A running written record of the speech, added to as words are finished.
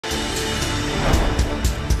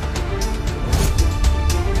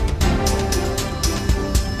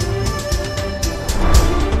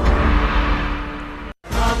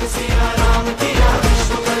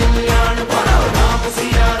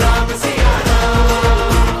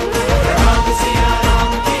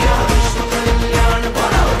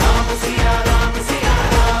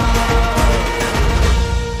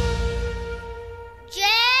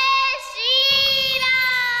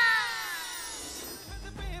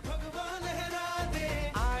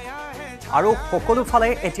আৰু সকলো ফালে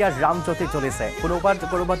এতিয়া ৰামজ্যোতি জ্বলিছে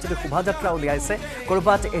কৰবাত যদি শোভাযাত্ৰা উলিয়াইছে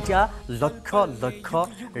কৰবাত এতিয়া লক্ষ লক্ষ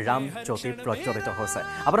ৰামজ্যোতি প্ৰজ্বলিত হৈছে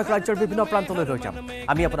আপোনাক ৰাজ্যৰ বিভিন্ন প্ৰান্তলৈ লৈ যাম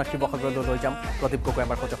আমি আপোনাক শিৱসাগৰলৈ লৈ যাম প্ৰদীপ গগৈ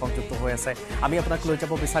আমাৰ সৈতে সংযুক্ত হৈ আছে আমি আপোনাক লৈ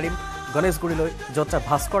যাব বিচাৰিম গণেশগুৰিলৈ য'ত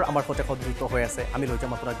ভাস্কৰ আমাৰ সৈতে সংযুক্ত হৈ আছে আমি লৈ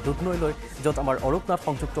যাম আপোনাক দুধনৈলৈ য'ত আমাৰ অৰূপনাথ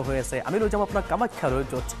সংযুক্ত হৈ আছে আমি লৈ যাম আপোনাক কামাখ্যালৈ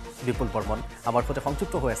য'ত বিপুল বৰ্মন আমাৰ সৈতে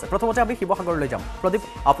সংযুক্ত হৈ আছে প্ৰথমতে আমি শিৱসাগৰলৈ যাম প্ৰদীপ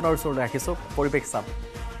আপোনাৰ ওচৰলৈ আহিছোঁ পৰিৱেশ চাম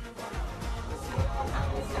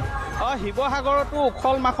শিৱসাগৰতো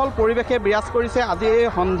উখল মাখল পৰিৱেশে বিৰাজ কৰিছে আজি এই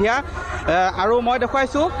সন্ধিয়া আৰু মই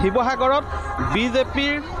দেখুৱাইছোঁ শিৱসাগৰত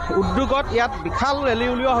বিজেপিৰ উদ্যোগত ইয়াত বিশাল ৰেলী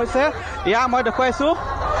উলিওৱা হৈছে এয়া মই দেখুৱাইছোঁ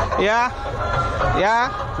এয়া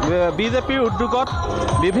বিজেপিৰ উদ্যোগত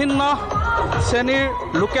বিভিন্ন শ্ৰেণীৰ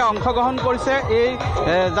লোকে অংশগ্ৰহণ কৰিছে এই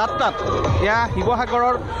যাত্ৰাত এয়া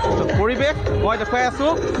শিৱসাগৰৰ পৰিৱেশ মই দেখুৱাই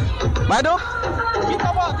আছোঁ বাইদেউ কি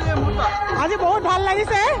ক'ব আজি বহুত ভাল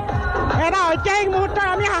লাগিছে এটা ঐতিহাসিক মুহূৰ্তত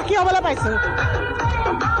আমি সাক্ষী হ'বলৈ পাইছোঁ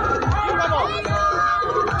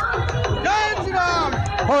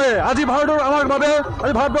হয় আজি ভাৰতৰ আমাৰ বাবে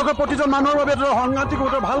আজি ভাৰতবৰ্ষৰ প্ৰতিজন মানুহৰ বাবে এটা সাংঘাতিক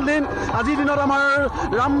ভাল দিন আজিৰ দিনত আমাৰ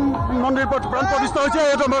ৰাম মন্দিৰ প্ৰাণ প্ৰতিষ্ঠা হৈছে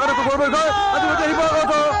এইটো আমাৰ কাৰণে গৌৰৱৰ বিষয় আজি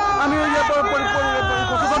শিৱসাগৰত আমি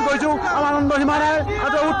প্ৰশাসন কৰিছোঁ আমাৰ আনন্দ সীমা নাই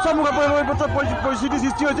এটা উৎসৱমুখৰ পৰিস্থিতি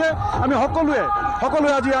সৃষ্টি হৈছে আমি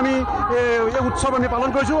সকলোৱে আজি আমি এই উৎসৱ আমি পালন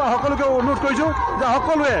কৰিছোঁ আৰু সকলোকে অনুৰোধ কৰিছোঁ যে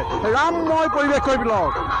সকলোৱে ৰামময় পৰিৱেশ কৰি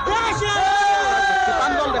পেলাওক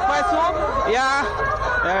দেখুৱাইছোঁ এয়া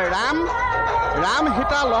ৰাম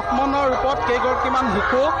সীতা লক্ষ্মণৰ ৰূপত কেইগৰাকীমান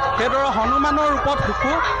শিশু সেইদৰে হনুমানৰ ৰূপত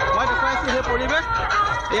শিশু মই দেখুৱাইছোঁ সেই পৰিৱেশ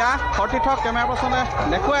এয়া সতীৰ্থ কেমেৰা পাৰ্চনে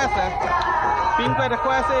দেখুৱাই আছে পিংকুৱে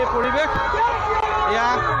দেখুৱাই আছে এই পৰিৱেশ এয়া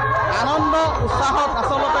আনন্দ উৎসাহত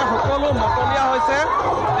আচলতে সকলো মতলীয়া হৈছে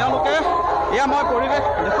তেওঁলোকে এয়া মই পৰিৱেশ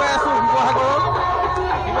দেখুৱাই আছোঁ শিৱসাগৰত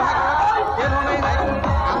এইধৰণে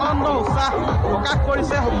আনন্দ উৎসাহ প্ৰকাশ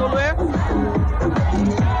কৰিছে সকলোৱে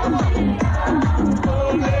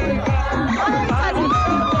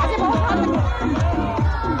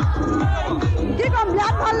কি কম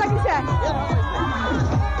বিৰাট ভাল লাগিছে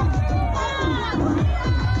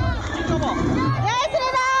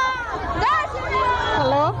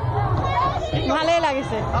ভালেই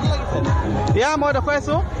লাগিছে এয়া মই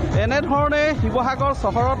দেখুৱাইছোঁ এনেধৰণে শিৱসাগৰ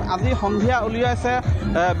চহৰত আজি সন্ধিয়া উলিয়াইছে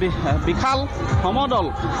বিশাল সমদল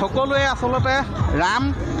সকলোৱে আচলতে ৰাম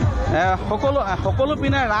সকলো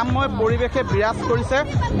পিনে ৰামময় পৰিৱেশে বিৰাজ কৰিছে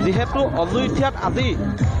যিহেতু অযোধ্যাত আজি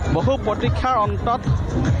বহু প্ৰতীক্ষাৰ অন্তত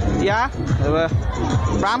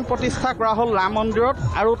প্ৰাণ প্ৰতিষ্ঠা কৰা হ'ল ৰাম মন্দিৰত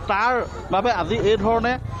আৰু তাৰ বাবে আজি এই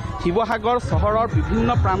ধৰণে শিৱসাগৰ চহৰৰ বিভিন্ন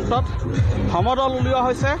প্ৰান্তত সমদল উলিওৱা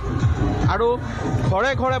হৈছে আৰু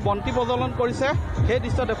ঘৰে ঘৰে বন্তি প্ৰজ্বলন কৰিছে সেই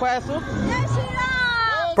দৃশ্য দেখুৱাই আছোঁ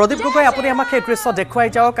প্ৰদীপ গগৈ আপুনি আমাক সেই দৃশ্য দেখুৱাই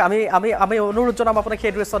যাওক আমি অনুৰোধ জনাম আপোনাক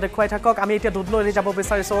সেই দৃশ্য দেখুৱাই থাকক আমি এতিয়া দুধনৈলৈ যাব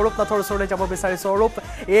বিচাৰিছোঁ অৰূপনাথৰ ওচৰলৈ যাব বিচাৰিছোঁ অৰূপ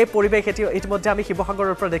এই পৰিৱেশ ইতিমধ্যে আমি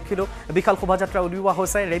শিৱসাগৰৰ পৰা দেখিলোঁ বিশাল শোভাযাত্ৰা উলিওৱা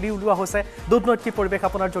হৈছে ৰেলী উলিওৱা হৈছে দুধনৈত কি পৰিৱেশ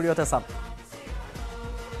আপোনাৰ জৰিয়তে চাম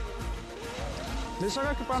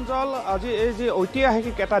নিশ্চয় কৃপাঞ্জল আজি এই যি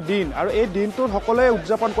ঐতিহাসিক এটা দিন আৰু এই দিনটোত সকলোৱে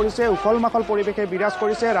উদযাপন কৰিছে উখল মাখল পৰিৱেশে বিৰাজ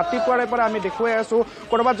কৰিছে ৰাতিপুৱাৰে পৰা আমি দেখুৱাই আছোঁ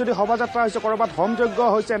ক'ৰবাত যদি শোভাযাত্ৰা হৈছে ক'ৰবাত হোমযজ্ঞ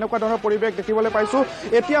হৈছে এনেকুৱা ধৰণৰ পৰিৱেশ দেখিবলৈ পাইছোঁ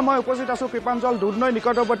এতিয়া মই উপস্থিত আছোঁ কৃপাঞ্জল দুধনৈ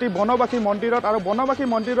নিকটৱৰ্তী বনবাসী মন্দিৰত আৰু বনবাসী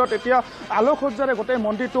মন্দিৰত এতিয়া আলোকসজ্জাৰে গোটেই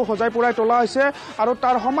মন্দিৰটো সজাই পৰাই তোলা হৈছে আৰু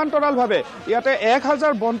তাৰ সমান্তৰালভাৱে ইয়াতে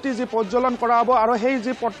 1000 বন্তি যি প্ৰজ্বলন কৰা হ'ব আৰু সেই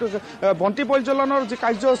যি বন্তি প্ৰজ্বলনৰ যি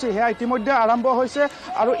কাৰ্যসূচী সেয়া ইতিমধ্যে আৰম্ভ হৈছে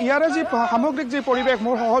আৰু ইয়াৰে যি সামগ্ৰিক যি পৰিৱেশ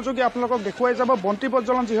মোৰ সহযোগী আপোনালোকক দেখুৱাই যাব বন্তি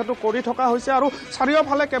প্ৰজ্বলন যিহেতু কৰি থকা হৈছে আৰু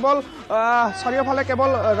চাৰিওফালে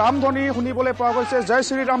কেৱল ৰাম ধ্বনি শুনিবলৈ পোৱা গৈছে জয়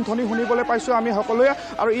শ্ৰীৰাম ধ্বনি শুনিবলৈ পাইছোঁ আমি সকলোৱে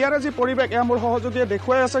আৰু ইয়াৰে যি পৰিৱেশ এয়া মোৰ সহযোগীয়ে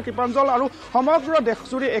দেখুৱাই আছে কৃপাঞ্জল আৰু সমগ্ৰ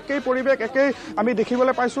দেশজুৰি একেই পৰিৱেশ একেই আমি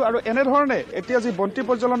দেখিবলৈ পাইছোঁ আৰু এনেধৰণে এতিয়া যি বন্তি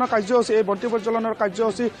প্ৰজ্বলনৰ কাৰ্যসূচী এই বন্তি প্ৰজ্বলনৰ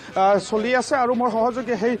কাৰ্যসূচী চলি আছে আৰু মোৰ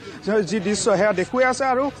সহযোগীয়ে সেই যি দৃশ্য সেয়া দেখুৱাই আছে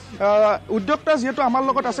আৰু উদ্যোক্তা যিহেতু আমাৰ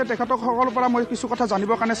লগত আছে তেখেতসকলৰ পৰা মই কিছু কথা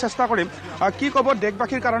জানিবৰ কাৰণে চেষ্টা কৰিম কি ক'ব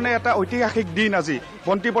দেশবাসীৰ কাৰণে এটা ঐতিহাসিক দিন আজি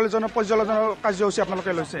বন্তি প্ৰজ্বলনৰ কাৰ্যসূচী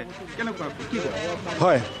আপোনালোকে লৈছে কেনেকুৱা কি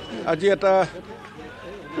হয় আজি এটা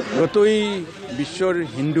গোটেই বিশ্বৰ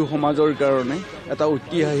হিন্দু সমাজৰ কাৰণে এটা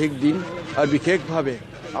ঐতিহাসিক দিন আৰু বিশেষভাৱে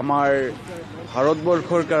আমাৰ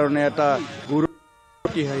ভাৰতবৰ্ষৰ কাৰণে এটা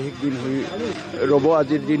ঐতিহাসিক দিন হৈ ৰ'ব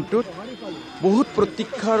আজিৰ দিনটোত বহুত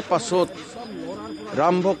প্ৰতীক্ষাৰ পাছত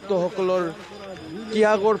ৰাম ভক্তসকলৰ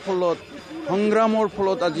ত্যাগৰ ফলত সংগ্ৰামৰ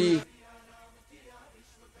ফলত আজি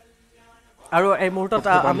আৰু এই মুহূৰ্তত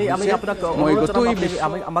আমি আপোনাক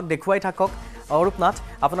আমাক দেখুৱাই থাকক অৰূপনাথ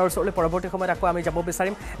আপোনাৰ ওচৰলৈ পৰৱৰ্তী সময়ত আকৌ আমি যাব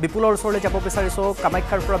বিচাৰিম বিপুলৰ ওচৰলৈ যাব বিচাৰিছোঁ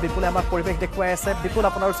কামাখ্যাৰ পৰা বিপুলে আমাক পৰিৱেশ দেখুৱাই আছে বিপুল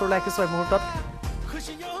আপোনাৰ ওচৰলৈ আহিছোঁ এই মুহূৰ্তত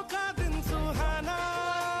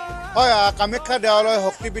হয় কামাখ্যা দেৱালয়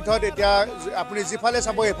শক্তিপীঠত এতিয়া আপুনি যিফালে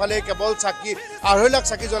চাব এইফালে কেৱল চাকি 2.5 লাখ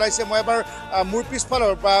চাকি জ্বলাইছে মই এবাৰ মোৰ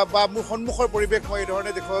পিছফালৰ বা মোৰ সন্মুখৰ পৰিৱেশ মই এই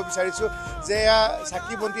ধৰণে দেখুৱাব বিচাৰিছোঁ যে এয়া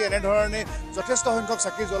চাকি বন্তি এনেধৰণে যথেষ্ট সংখ্যক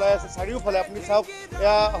চাকি জ্বলাই আছে চাৰিওফালে আপুনি চাওক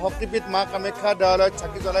এয়া শক্তিপীঠ মা কামাখ্যা দেৱালয়ত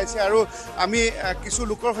চাকি জ্বলাইছে আৰু আমি কিছু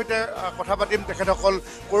লোকৰ সৈতে কথা পাতিম তেখেতসকল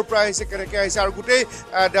ক'ৰ পৰা আহিছে কেনেকৈ আহিছে আৰু গোটেই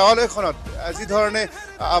দেৱালয়খনত যি ধৰণে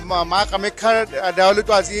মা কামাখ্যাৰ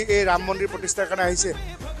দেৱালয়টো আজি এই ৰাম মন্দিৰ প্ৰতিষ্ঠাৰ কাৰণে আহিছে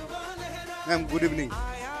मैम गुड इवनिंग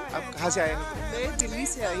आप कहाँ से आए हैं? मैं दिल्ली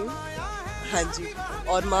से आई हूँ हाँ जी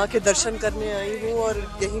और माँ के दर्शन करने आई हूँ और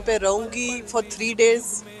यहीं पे रहूँगी फॉर 3 days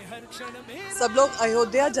सब लोग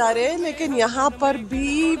अयोध्या जा रहे हैं लेकिन यहाँ पर भी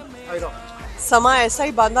समय ऐसा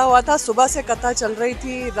ही बांधा हुआ था सुबह से कथा चल रही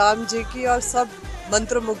थी राम जी की और सब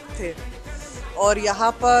मंत्रमुग्ध थे और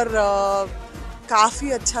यहाँ पर काफ़ी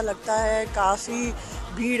अच्छा लगता है काफ़ी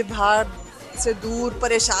भीड़ भाड़ से दूर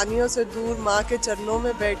परेशानियों से दूर माँ के चरणों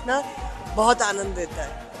में बैठना बहुत आनंद देता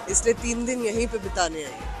है इसलिए 3 दिन यहीं पे बिताने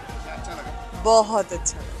आई बहुत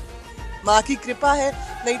अच्छा लगा माँ की कृपा है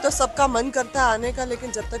नहीं तो सबका मन करता है आने का लेकिन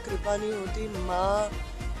जब तक कृपा नहीं होती माँ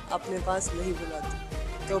अपने पास नहीं बुलाती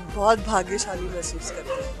तो बहुत भाग्यशाली महसूस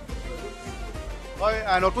करते हैं হয়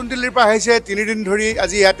নতুন দিল্লীৰ পৰা আহিছে 3 দিন ধৰি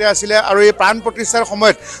আজি ইয়াতে আছিলে আৰু এই প্ৰাণ প্ৰতিষ্ঠাৰ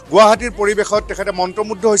সময়ত গুৱাহাটীৰ পৰিৱেশত তেখেতে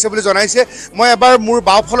মন্ত্ৰমুগ্ধ হৈছে বুলি জনাইছে মই এবাৰ মোৰ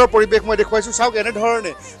বাওফালৰ পৰিৱেশ মই দেখুৱাইছোঁ চাওক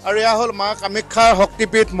এনেধৰণে আৰু এয়া হ'ল মা কামাখ্যাৰ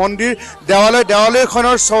শক্তিপীঠ মন্দিৰ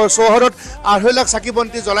দেৱালয়খনৰ চৌহদত 2.5 লাখ চাকি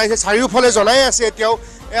বন্তি জ্বলাইছে চাৰিওফালে জ্বলাই আছে এতিয়াও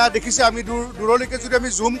এয়া দেখিছে আমি দূৰলৈকে যদি আমি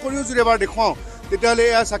জুম কৰিও যদি এবাৰ দেখুৱাওঁ তেতিয়াহ'লে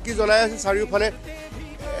এয়া চাকি জ্বলাই আছে চাৰিওফালে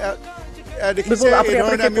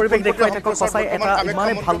পৰিৱেশ দেখুৱাই থাকক সঁচাই এটা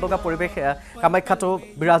ইমানে ভাল লগা পৰিৱেশ কামাখ্যাটো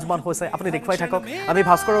বিৰাজমান হৈছে আপুনি দেখুৱাই থাকক আমি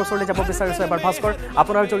ভাস্কৰৰ ওচৰলৈ যাব বিচাৰিছোঁ এবাৰ ভাস্কৰ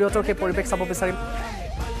আপোনাৰ জৰিয়তে সেই পৰিৱেশ চাব বিচাৰিম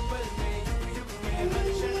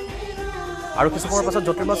আৰু কিছু সময়ৰ পাছত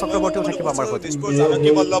জ্যোতিৰ্ময় চক্ৰৱৰ্তীও থাকিব আমাৰ সৈতে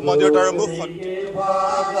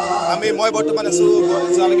মই বৰ্তমান আছোঁ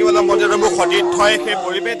জানকী বল্লভ মন্দিৰৰ মুখ সতীৰ্থই সেই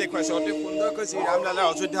পৰিৱেশ দেখুৱাইছে অতি সুন্দৰকৈ শ্ৰী ৰামলালাৰ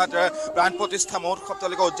অযোধ্যাত প্ৰাণ প্ৰতিষ্ঠা মহোৎসৱ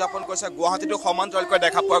তেওঁলোকে উদযাপন কৰিছে গুৱাহাটীতো সমান্তৰালকৈ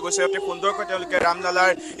দেখা পোৱা গৈছে অতি সুন্দৰকৈ তেওঁলোকে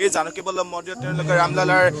ৰামলালাৰ এই জানকী বল্লভ মন্দিৰত তেওঁলোকে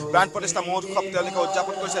ৰামলালাৰ প্ৰাণ প্ৰতিষ্ঠা মহোৎসৱ তেওঁলোকে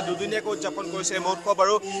উদযাপন কৰিছে দুদিনীয়াকৈ উদযাপন কৰিছে এই মহোৎসৱ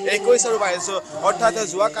আৰু 21 আৰু 22 অৰ্থাৎ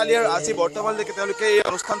যোৱাকালি আৰু আজি বৰ্তমানলৈকে তেওঁলোকে এই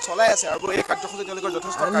অনুষ্ঠান চলাই আছে আৰু এই কাৰ্যসূচী তেওঁলোকৰ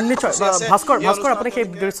যথেষ্ট ভাস্কৰ আপুনি সেই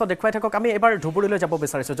দৃশ্য দেখুৱাই থাকক আমি এবাৰ ধুবুৰীলৈ যাব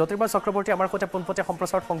বিচাৰিছোঁ জ্যোতিৰ্ময় চক্ৰৱৰ্তী আমাৰ সৈতে পোনপটীয়া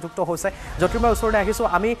সম্প্ৰচাৰত সংযুক্ত হৈছে জ্যোতিৰ্ময় ওচৰলৈ আহিছোঁ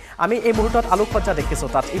আমি এই মুহূৰ্তত আলোকসজ্জা দেখিছোঁ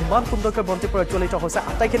তাত ইমান সুন্দৰকৈ বন্তি প্ৰজ্বলিত হৈছে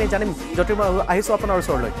আটাইখিনি জানিম জ্যোতিৰ্ময় আহিছোঁ আপোনাৰ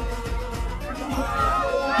ওচৰলৈ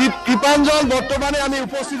কৃপাঞ্জল বৰ্তমানে আমি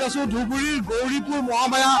উপস্থিত আছোঁ ধুবুৰীৰ গৌৰীপুৰ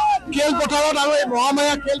মহামায়া খেলপথাৰত আৰু এই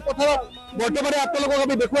মহামায়া খেলপথাৰত বৰ্তমানে আপোনালোকক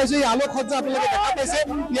আমি দেখুৱাইছোঁ এই আলোকসজ্জা আপোনালোকে দেখা পাইছে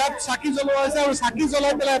ইয়াত চাকি জ্বলোৱা হৈছে আৰু চাকি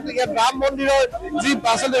জ্বলাই পেলাই ইয়াত ৰাম মন্দিৰৰ যি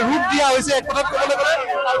আচলতে ৰূপ দিয়া হৈছে এক কথাত ক'বলৈ গ'লে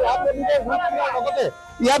আৰু ৰাম মন্দিৰৰ ৰূপ দিয়াৰ লগতে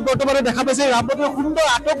ইয়াত বৰ্তমানে দেখা পাইছে ৰাম মন্দিৰৰ সুন্দৰ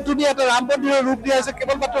আটক ধুনীয়া এটা ৰাম মন্দিৰৰ ৰূপ দিয়া হৈছে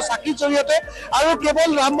কেৱল মাত্ৰ চাকিৰ জৰিয়তে আৰু কেৱল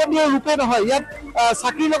ৰাম মন্দিৰৰ ৰূপে নহয় ইয়াত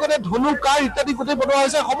চাকিৰ লগতে ধনু কাৰ ইত্যাদি গোটেই বনোৱা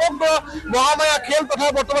হৈছে সমগ্ৰ মহামায়া খেল তথা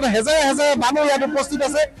বৰ্তমানে হেজাৰে হেজাৰে মানুহ ইয়াত উপস্থিত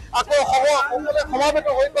আছে আকৌ সকলোৱে সমাবেত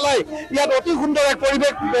হৈ পেলাই ইয়াত অতি সুন্দৰ এক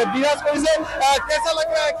পৰিৱেশ বিৰাজ কৰিছে কেঁচা लग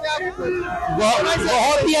रहा है क्या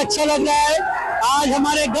बहुत ही अच्छा लग रहा है आज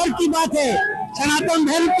हमारे गर्व की बात है सनातन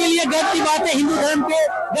धर्म के लिए गर्व की बात है हिंदू धर्म के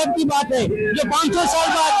गर्व की बात है जो 500 साल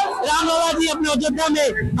बाद रामलला जी अपने अयोध्या में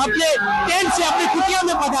अपने टेंट से अपने कुटिया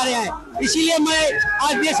में पधारे हैं इसीलिए मैं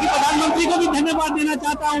आज देश के प्रधानमंत्री को भी धन्यवाद देना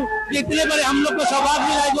चाहता हूँ कि इतने बड़े हम लोग को सौभाग्य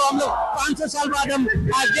मिला है जो हम लोग 500 साल बाद हम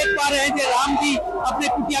आज देख पा रहे हैं कि राम जी अपने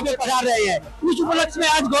कुटिया में पधार रहे हैं उस उपलक्ष्य में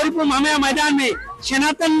आज गौरीपुर महामाया मैदान में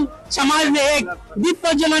सनातन समाज ने एक दीप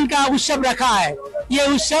प्रज्वलन का उत्सव रखा है ये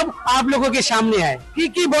उत्सव आप लोगों के सामने है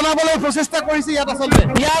की बनाबले प्रचेष्टा करिছে ইয়াত আসলে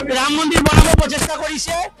ইয়াত রাম মন্দির বনাব প্রচেষ্টা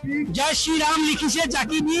করিছে জয় শ্রী রাম লিখিছে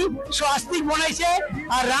চাকি দি স্বাস্তিক বনাইছে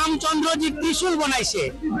আর রামচন্দ্র জি ত্রিশূল বনাইছে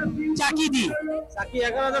চাকি দি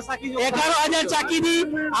 11,000 চাকি দি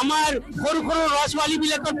আমার সৰু সৰু ৰছৱালী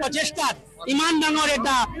বিলাকৰ প্ৰচেষ্টাত ইমান ডাঙৰ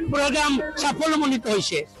এটা প্ৰগ্ৰাম সাফল্যমণ্ডিত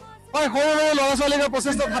হৈছে হয় সৰু সৰু ল'ৰা ছোৱালীৰ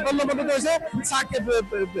প্ৰচেষ্টা সাফল্যমণ্ডিত হৈছে চাকি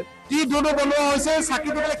টি ধনু বনোৱা হৈছে চাকি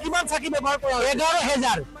দিবলৈ কিমান চাকি ব্যৱহাৰ কৰা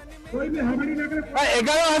 11,000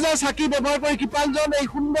 চাকি ব্যৱহাৰ কৰি কৃপাঞ্জন এই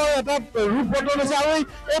সুন্দৰ এটা ৰূপ বৰ্তন হৈছে আৰু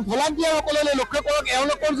এই ভলান্টিয়াৰসকলে লক্ষ্য কৰক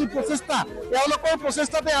এওঁলোকৰ যি প্ৰচেষ্টা এওঁলোকৰ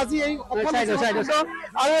প্ৰচেষ্টাতে আজি এই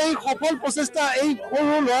আৰু এই সফল প্ৰচেষ্টা এই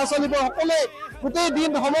সৰু ল'ৰা ছোৱালীবোৰ সকলে গোটেই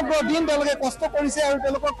দিন সমগ্ৰ দিন তেওঁলোকে কষ্ট কৰিছে আৰু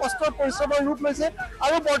তেওঁলোকৰ কষ্টৰ পৰিশ্ৰমৰ ৰূপ লৈছে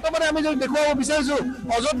আৰু বৰ্তমানে আমি যদি দেখুৱাব বিচাৰিছোঁ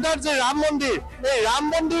অযোধ্যাৰ যে ৰাম মন্দিৰ এই ৰাম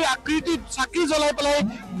মন্দিৰ আকৃতিত চাকি জ্বলাই পেলাই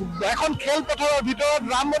এখন খেলপথাৰৰ ভিতৰত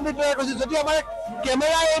ৰাম মন্দিৰ তৈয়াৰ কৰিছে যদি আমাৰ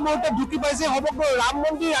কেমেৰা এই মুহূৰ্তে ঢুকি পাইছে সমগ্ৰ ৰাম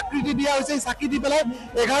মন্দিৰ আকৃতি দিয়া হৈছে চাকি দি পেলাই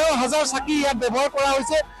 11,000 চাকি ইয়াত ব্যৱহাৰ কৰা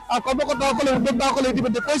হৈছে কৰ্মকৰ্তাসকলে উদ্যোক্তাসকলে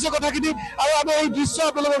ইতিমধ্যে কৈছে কথাখিনি আৰু আমি এই দৃশ্য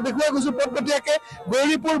আপোনালোকক দেখুৱাই গৈছো পোনপটীয়াকে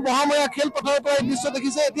গৌৰীপুৰ মহাময়া খেলপথাৰৰ পৰা এই দৃশ্য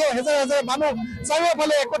দেখিছে এতিয়া হাজাৰ হাজাৰ মানুহ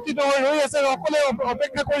চাৰিওফালে একত্ৰিত হৈ ৰৈ আছে সকলোৱে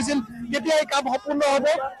অপেক্ষা কৰিছিল কেতিয়া এই কাম সম্পূৰ্ণ হ'ব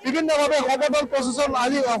বিভিন্নভাৱে সমদল প্ৰশাসন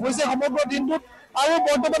আজি হৈছে সমগ্ৰ দিনটোত আৰু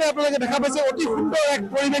বৰ্তমানে আপোনালোকে দেখা পাইছে অতি সুন্দৰ এক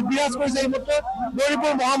পৰিৱেশ বিৰাজ কৰিছে এই মাত্ৰ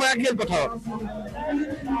গৌৰীপুৰ মহাময়া খেলপথাৰত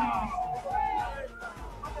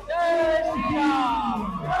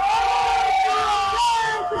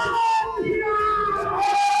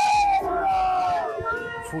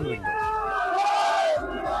ফুল উইন্ডো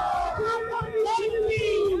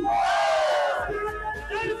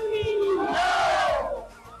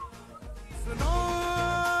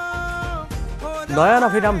নয়ন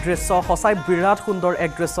অভিৰাম দৃশ্য সঁচাই বিৰাট সুন্দৰ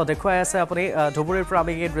এক দৃশ্য দেখুৱাই আছে আপুনি ধুবুৰীৰ পৰা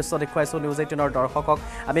আমি এই দৃশ্য দেখুৱাইছোঁ নিউজ 18ৰ দৰ্শকক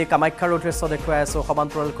আমি কামাখ্যাৰো দৃশ্য দেখুৱাই আছোঁ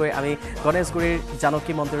সমান্তৰালকৈ আমি গণেশগুৰিৰ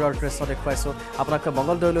জানকী মন্দিৰৰ দৃশ্য দেখুৱাইছোঁ আপোনাক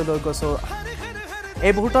মংগলদৈলৈ লৈ গৈছোঁ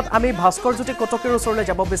এই মুহূৰ্তত আমি ভাস্কৰ জ্যোতি কটকীৰ ওচৰলৈ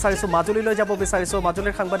যাব বিচাৰিছোঁ মাজুলীলৈ যাব বিচাৰিছোঁ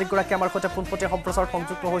মাজুলীৰ সাংবাদিকগৰাকী আমাৰ সৈতে পোনপটীয়া সম্প্ৰচাৰ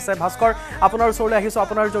সংযুক্ত হৈছে ভাস্কৰ আপোনাৰ ওচৰলৈ আহিছোঁ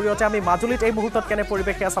আপোনাৰ জৰিয়তে আমি মাজুলীত এই মুহূৰ্তত কেনে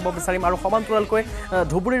পৰিৱেশ সেয়া চাব বিচাৰিম আৰু সমান্তৰালকৈ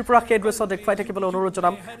ধুবুৰীৰ পৰা সেই দৃশ্য দেখুৱাই থাকিবলৈ অনুৰোধ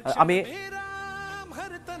জনাম আমি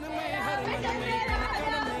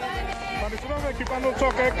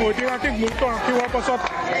কৃপালোচক এক ঐতিহাসিক মুহূৰ্ত সাক্ষী হোৱাৰ পাছত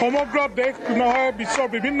সমগ্ৰ দেশ নহয় বিশ্বৰ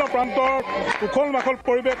বিভিন্ন প্ৰান্তৰ উখল মাখল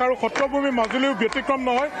পৰিৱেশ আৰু সত্ৰভূমি মাজুলীও ব্যতিক্ৰম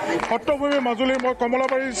নহয় সত্ৰভূমি মাজুলী মই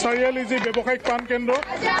কমলাবাৰী চাৰিআলি যি ব্যৱসায়িক প্ৰাণকেন্দ্ৰ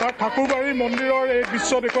তাত ঠাকুৰবাৰী মন্দিৰৰ এই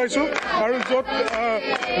দৃশ্য দেখুৱাইছোঁ আৰু য'ত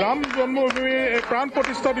ৰাম জন্মভূমি প্ৰাণ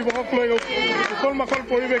প্ৰতিষ্ঠা দিৱসক লৈ উখল মাখল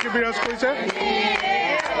পৰিৱেশ বিৰাজ কৰিছে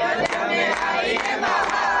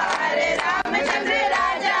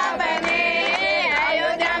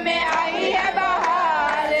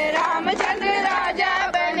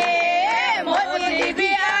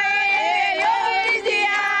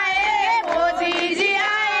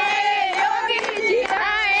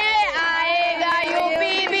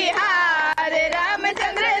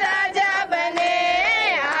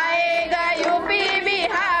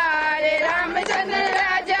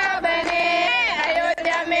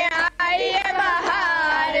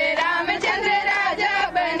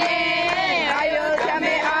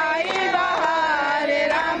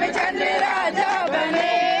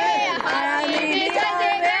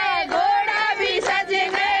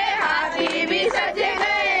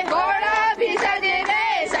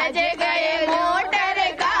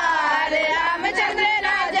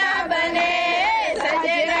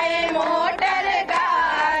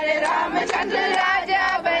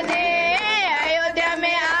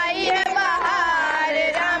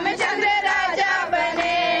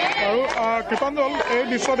কৃপাঞ্জল এই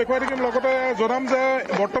দৃশ্য দেখুৱাই থাকিম লগতে জনাম যে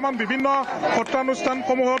বৰ্তমান বিভিন্ন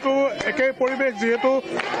সত্ৰানুষ্ঠানসমূহতো একে পৰিৱেশ যিহেতু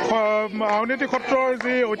আউনীআটী সত্ৰৰ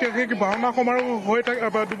যি ঐতিহাসিক ভাওনা সমাৰোহ হৈ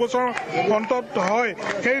থাকে দুবছৰ অন্তত হয়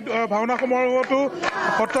সেই ভাওনা সমাৰোহতো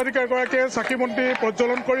সত্ৰাধিকাৰীগৰাকীয়ে চাকি বন্তি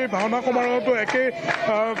প্ৰজ্বলন কৰি ভাওনা সমাৰোহতো একে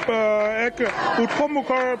এক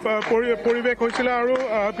উৎসৱমুখৰ পৰিৱেশ হৈছিলে আৰু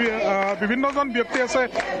বিভিন্নজন ব্যক্তি আছে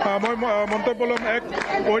মই মন্তব্য ল'ম এক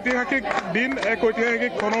ঐতিহাসিক দিন এক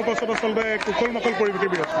ঐতিহাসিক ক্ষণৰ পাছত আচলতে এক উখল মাখল পৰিৱেশ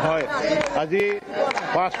বিৰাজ হয় আজি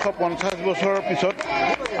 550 বছৰৰ পিছত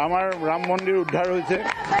আমাৰ ৰাম মন্দিৰ উদ্ধাৰ হৈছে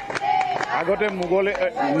আগতে মোগলে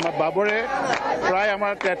বাবৰে প্ৰায়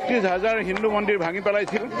আমাৰ 33,000 হিন্দু মন্দিৰ ভাঙি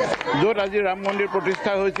পেলাইছিল য'ত আজি ৰাম মন্দিৰ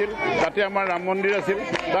প্ৰতিষ্ঠা হৈছিল তাতে আমাৰ ৰাম মন্দিৰ আছিল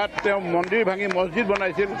তাত তেওঁ মন্দিৰ ভাঙি মছজিদ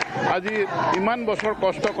বনাইছিল আজি ইমান বছৰ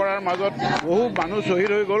কষ্ট কৰাৰ মাজত বহু মানুহ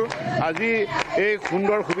শ্বহীদ হৈ গ'ল আজি এই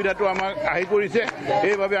সুন্দৰ সুবিধাটো আমাক আহি পৰিছে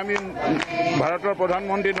এইভাৱে আমি ভাৰতৰ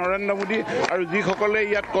প্ৰধানমন্ত্ৰী নৰেন্দ্ৰ মোদী আৰু যিসকলে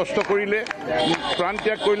ইয়াত কষ্ট কৰিলে প্ৰাণ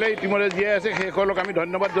ত্যাগ কৰিলে ইতিমধ্যে জীয়াই আছে সেইসকলক আমি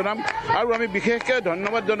ধন্যবাদ জনাম আৰু আমি বিশেষকৈ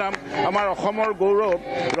ধন্যবাদ জনাম আমাৰ অসমৰ গৌৰৱ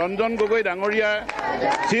ৰঞ্জন গগৈ ডাঙৰীয়া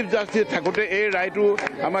চিফ জাষ্টিছ থাকোঁতে এই ৰায়টো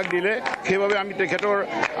আমাক দিলে সেইবাবে আমি তেখেতৰ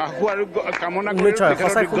আশু আৰোগ্য কামনা কৰিছোঁ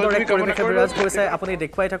আপুনি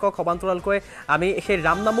দেখুৱাই থাকক সমান্তৰালকৈ আমি সেই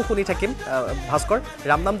ৰাম নামো শুনি থাকিম ভাস্কৰ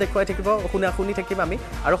ৰাম নাম দেখুৱাই থাকিব শুনি থাকিম আমি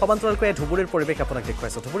আৰু সমান্তৰালকৈ ধুবুৰীৰ পৰিৱেশ আপোনাক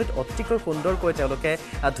দেখুৱাইছোঁ ধুবুৰীত অতিকৈ সুন্দৰকৈ তেওঁলোকে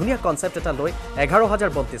ধুনীয়া কনচেপ্ট এটা লৈ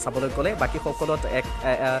 11,000 বন্তি চাবলৈ গ'লে বাকী সকলত এক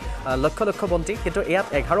লক্ষ লক্ষ বন্তি কিন্তু ইয়াত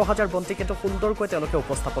 11,000 বন্তি কিন্তু সুন্দৰকৈ তেওঁলোকে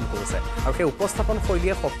উপস্থাপন কৰিছে আৰু সেই উপস্থাপন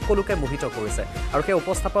শৈলীয়ে সকলোকে মোহিত কৰিছে আৰু সেই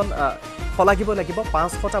উপস্থাপন শলাগিব লাগিব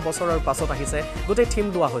 500টা বছৰৰ পাছত আহিছে গোটেই থিম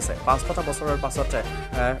লোৱা হৈছে 500টা বছৰৰ পাছত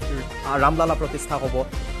ৰামলালা প্ৰতিষ্ঠা হ'ব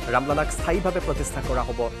ৰামলালাক স্থায়ীভাৱে প্ৰতিষ্ঠা কৰা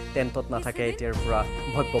হ'ব টেণ্টত নাথাকে এতিয়াৰ পৰা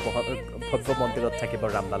ভব্য মন্দিৰত থাকিব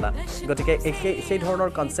ৰামলালা গতিকে সেই ধৰণৰ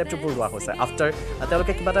কনচেপ্টবোৰ লোৱা হৈছে আফটাৰ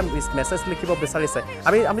তেওঁলোকে কিবা এটা মেছেজ লিখিব বিচাৰিছে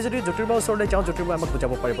আমি যদি জ্যোতিৰ্ময়ৰ ওচৰলৈ যাওঁ জ্যোতিৰ্ময় আমাক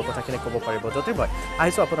বুজাব পাৰিব কথাখিনি ক'ব পাৰিব জ্যোতিৰ্ময়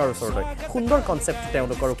আহিছোঁ আপোনাৰ ওচৰলৈ সুন্দৰ কনচেপ্ট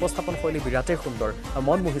তেওঁলোকৰ উপস্থাপন শৈলী বিৰাটেই সুন্দৰ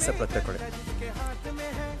মন মোহিছে প্ৰত্যেকৰে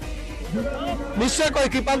নিশ্চয়কৈ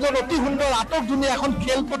কৃপাঞ্জন অতি সুন্দৰ আটক ধুনীয়া এখন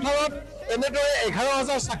খেলপথাৰত এনেদৰে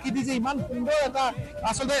 11,000 চাকি দি যে ইমান সুন্দৰ এটা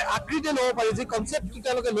আচলতে আকৃতি ল'ব পাৰি যে কনচেপ্টটো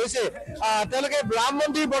তেওঁলোকে লৈছে তেওঁলোকে ৰাম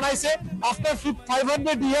মন্দিৰ বনাইছে আফটাৰ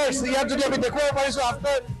 500 ইয়াৰ্ছ ইয়াত যদি আমি দেখুৱাব পাৰিছোঁ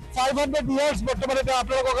আফটাৰ 500 ইয়াৰ্ছ বৰ্তমানে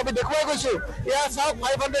আপোনালোকক আমি দেখুৱাই গৈছোঁ এয়া চাওক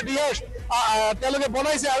 500 ইয়াৰ্ছ তেওঁলোকে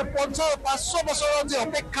বনাইছে আৰু 500 বছৰৰ যে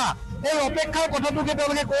অপেক্ষা এই অপেক্ষাৰ কথাটোকে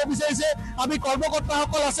তেওঁলোকে ক'ব বিচাৰিছে আমি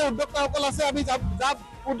কৰ্মকৰ্তাসকল আছে উদ্যোক্তাসকল আছে আমি যাম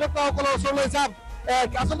উদ্যোক্তাসকলৰ ওচৰলৈ যাম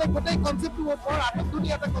আচলতে গোটেই কনচেপ্টটো বৰ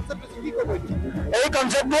আটকধুনীয়া এটা কনচেপ্ট কি ক'ব এই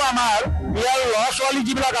কনচেপ্টটো আমাৰ ইয়াৰ ল'ৰা ছোৱালী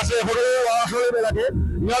যিবিলাক আছে সৰু ল'ৰা ছোৱালীবিলাকে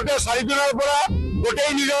সিহঁতে 4 দিনৰ পৰা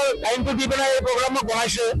গোটেই নিজৰ টাইমটো দি পেলাই এই প্ৰগ্ৰামটো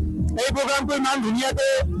বনাইছে এই প্ৰগ্ৰামটো ইমান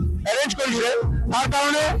ধুনীয়াকৈ এৰেঞ্জ কৰিছে তাৰ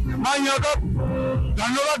কাৰণে মই সিহঁতক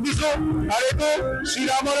ধন্যবাদ দিছোঁ আৰু এইটো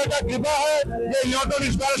শ্ৰীৰামৰ এটা কৃপা হয় যে সিহঁতক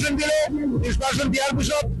ইনস্পিৰেশ্যন দিলে ইনস্পিৰেশ্যন দিয়াৰ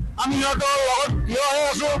পিছত আমি সিহঁতৰ লগত থিয় হৈ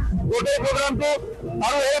আছোঁ গোটেই প্ৰগ্ৰামটো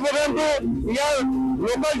আৰু এই প্ৰগ্ৰামটো ইয়াৰ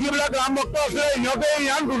লোকেল যিবিলাক ৰাম ভক্ত আছে সিহঁতে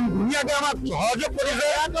ইমান ধুনীয়াকৈ আমাক সহযোগ কৰিছে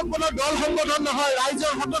ইয়াত কোনো দল সংগঠন নহয়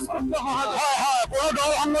ৰাইজৰ স্বতঃস্ফূৰ্ত সহায় হয় কোনো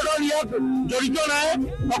দল সংগঠন ইয়াত জড়িত নাই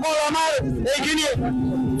অকল আমাৰ এইখিনি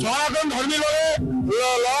সনাতন ধৰ্মী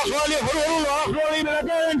ল'ৰা ছোৱালী সৰু সৰু ল'ৰা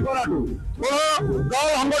ছোৱালীবিলাকে কৰাটো কোনো দল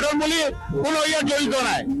সংগঠন বুলি কোনো ইয়াত জড়িত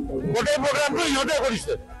নাই গোটেই প্ৰগ্ৰামটো সিহঁতে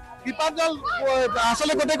কৰিছে কৃপাঞ্জল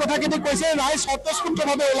আচলতে গোটেই কথাখিনি কৈছে ৰাইজ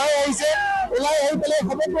স্বতঃস্ফূৰ্তভাৱে ওলাই আহিছে ওলাই আহি পেলাই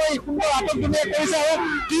সমগ্ৰ এই সুন্দৰ আটক ধুনীয়া কৰিছে আৰু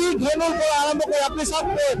কি ধৰণৰ পৰা আৰম্ভ কৰি আপুনি চাওক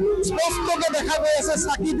স্পষ্টকৈ দেখা গৈ আছে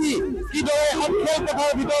চাকি দি কিদৰে এখন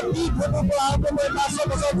খেলপথাৰৰ ভিতৰত কি ধৰণৰ পৰা আৰম্ভ কৰি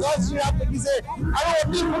 500 বছৰ জয় শ্ৰীৰাম দেখিছে আৰু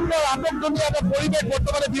অতি সুন্দৰ আটক ধুনীয়া এটা পৰিৱেশ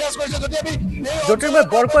বৰ্তমানে বিৰাজ কৰিছে যদি আমি জ্যোতিৰ্ময়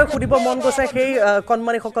বৰকৈ সুধিব মন গৈছে সেই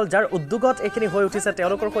কণমানিসকল যাৰ উদ্যোগত এইখিনি হৈ উঠিছে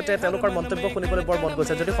তেওঁলোকৰ সৈতে তেওঁলোকৰ মন্তব্য শুনিবলৈ বৰ মন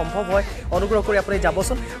গৈছে যদি সম্ভৱ হয় অনুগ্ৰহ কৰি আপুনি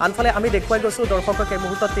যাবচোন আনফালে আমি দেখুৱাই গৈছোঁ দৰ্শকক এই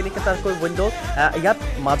মুহূৰ্তত 3-4টাকৈ উইণ্ড' ইয়াত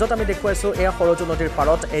মাজত আমি দেখুৱাইছোঁ এয়া সৰজু নদীৰ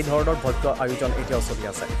পাৰত এই ধৰণৰ ভব্য আয়োজন এতিয়াও চলি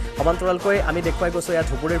আছে সমান্তৰালকৈ আমি দেখুৱাই গৈছোঁ এয়া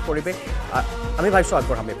ধুবুৰীৰ পৰিৱেশ আমি ভাবিছোঁ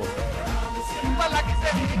আগবঢ়াম এই মুহূৰ্তত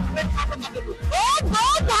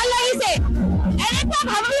বহুত ভাল লাগিছে এনেকুৱা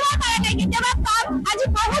ভাবিব পৰা নাই কেতিয়াবা কাম আজি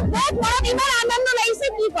বহুত মনত ইমান আনন্দ লাগিছে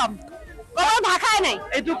কি কম কোনো ভাষা নাই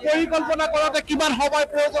এইটো পৰিকল্পনা কৰোঁতে কিমান সময়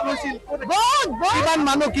প্ৰয়োজন হৈছিল কিমান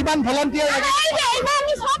মানুহ কিমান ভলাণ্টিয়াৰ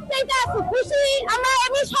আমি সব কেইটা আছো খুশি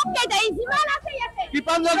আমি সব কেইটা যিমান আছে ইয়াতে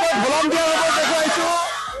কৃপাঞ্জল ভলাণ্টিয়াৰ দেখুৱাইছোঁ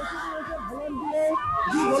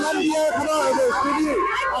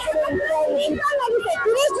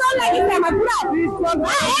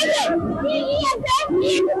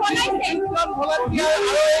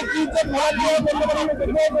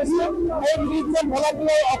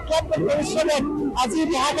আজি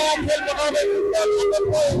মহামায়া খেল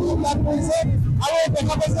কৰিছে আৰু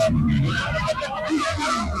দেখা পাইছে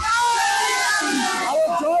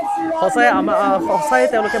সঁচাই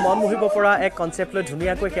তেওঁলোকে মন মুহিব পৰা এক কনচেপ্ট লৈ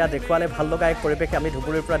ধুনীয়াকৈ সেয়া দেখুৱালে ভাল লগা এক পৰিৱেশ আমি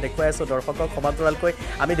ধুবুৰীৰ পৰা দেখুৱাই আছোঁ দৰ্শকক সমান্তৰালকৈ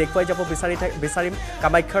আমি দেখুৱাই যাব বিচাৰিম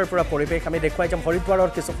কামাখ্যাৰ পৰা পৰিৱেশ আমি দেখুৱাই যাম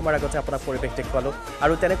হৰিদ্বাৰৰ কিছু সময়ৰ আগতে আপোনাক পৰিৱেশ দেখুৱালোঁ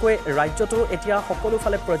আৰু তেনেকৈ ৰাজ্যটো এতিয়া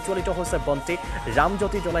সকলোফালে প্ৰজ্বলিত হৈছে বন্তি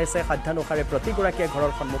ৰামজ্যোতি জ্বলাইছে সাধ্যানুসাৰে প্ৰতিগৰাকীয়ে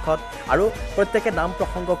ঘৰৰ সন্মুখত আৰু প্ৰত্যেকে নাম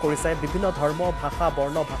প্ৰসংগ কৰিছে বিভিন্ন ধৰ্ম ভাষা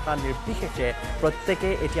বৰ্ণ ভাষা নিৰ্বিশেষে প্ৰত্যেকে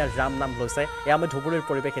এতিয়া ৰাম নাম লৈছে এয়া আমি ধুবুৰীৰ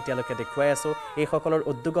পৰিৱেশ এতিয়ালৈকে দেখুৱাই আছোঁ এইসকলৰ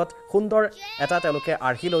উদ্যোগত সুন্দৰ এটা তেওঁলোকে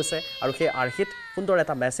আৰ্হি লৈছে আৰু সেই আৰ্হিত সুন্দৰ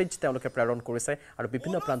এটা মেছেজ তেওঁলোকে প্ৰেৰণ কৰিছে আৰু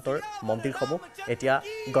বিভিন্ন প্ৰান্তৰ মন্দিৰসমূহ এতিয়া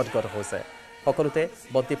গদগদ হৈছে সকলোতে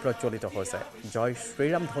বন্তি প্ৰজ্বলিত হৈছে জয়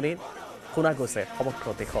শ্ৰীৰাম ধ্বনি শুনা গৈছে সমগ্ৰ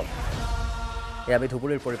দেশত এয়া আমি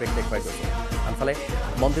ধুবুৰীৰ পৰিৱেশ দেখুৱাই গৈছোঁ আনফালে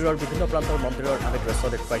মন্দিৰৰ বিভিন্ন প্ৰান্তৰ মন্দিৰৰ আমি দৃশ্য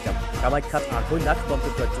দেখুৱাই যাম কামাখ্যাত 2.5 লাখ বন্তি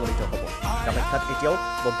প্ৰজ্বলিত হ'ব কামাখ্যাত এতিয়াও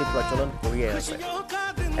বন্তি প্ৰজ্বলন কৰিয়ে আছে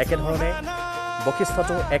একেধৰণে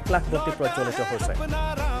বশিষ্ঠতো 1 লাখ বন্তি প্ৰজ্বলিত হৈছে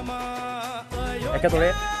একেদৰে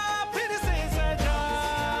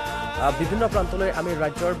বিভিন্ন প্ৰান্তলৈ আমি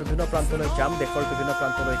ৰাজ্যৰ বিভিন্ন প্ৰান্তলৈ যাম দেশৰ বিভিন্ন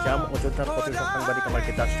প্ৰান্তলৈ যাম অযোধ্যাত প্ৰতিনিধি সাংবাদিক আমাৰ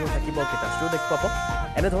গীতাশ্ৰীও থাকিব গীতাশ্ৰীও দেখুৱাব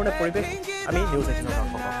এনেধৰণে পৰিৱেশ আমি নিউজ 18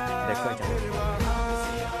 দৰ্শকক দেখুৱাই যাম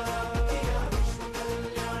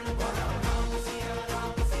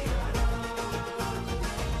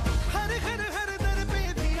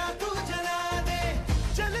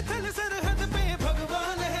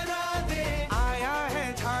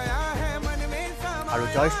আৰু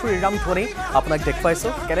জয় শ্ৰীৰাম ধ্বনি আপোনাক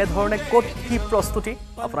দেখুৱাইছোঁ কেনেধৰণে ক'ত কি প্ৰস্তুতি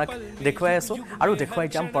আপোনাক দেখুৱাই আছোঁ আৰু দেখুৱাই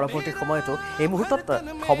যাম পৰৱৰ্তী সময়তো এই মুহূৰ্তত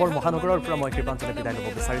খবৰ মহানগৰৰ পৰা মই কৃপাঞ্জলি বিদায় ল'ব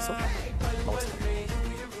বিচাৰিছোঁ নমস্কাৰ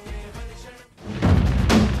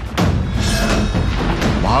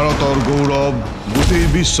ভাৰতৰ গৌৰৱ গোটেই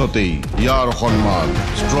বিশ্বতেই ইয়াৰ সন্মান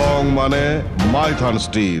ষ্ট্ৰং মানে মাইথান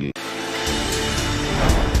ষ্টীল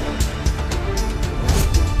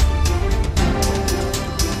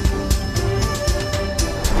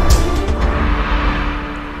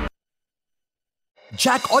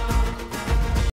Check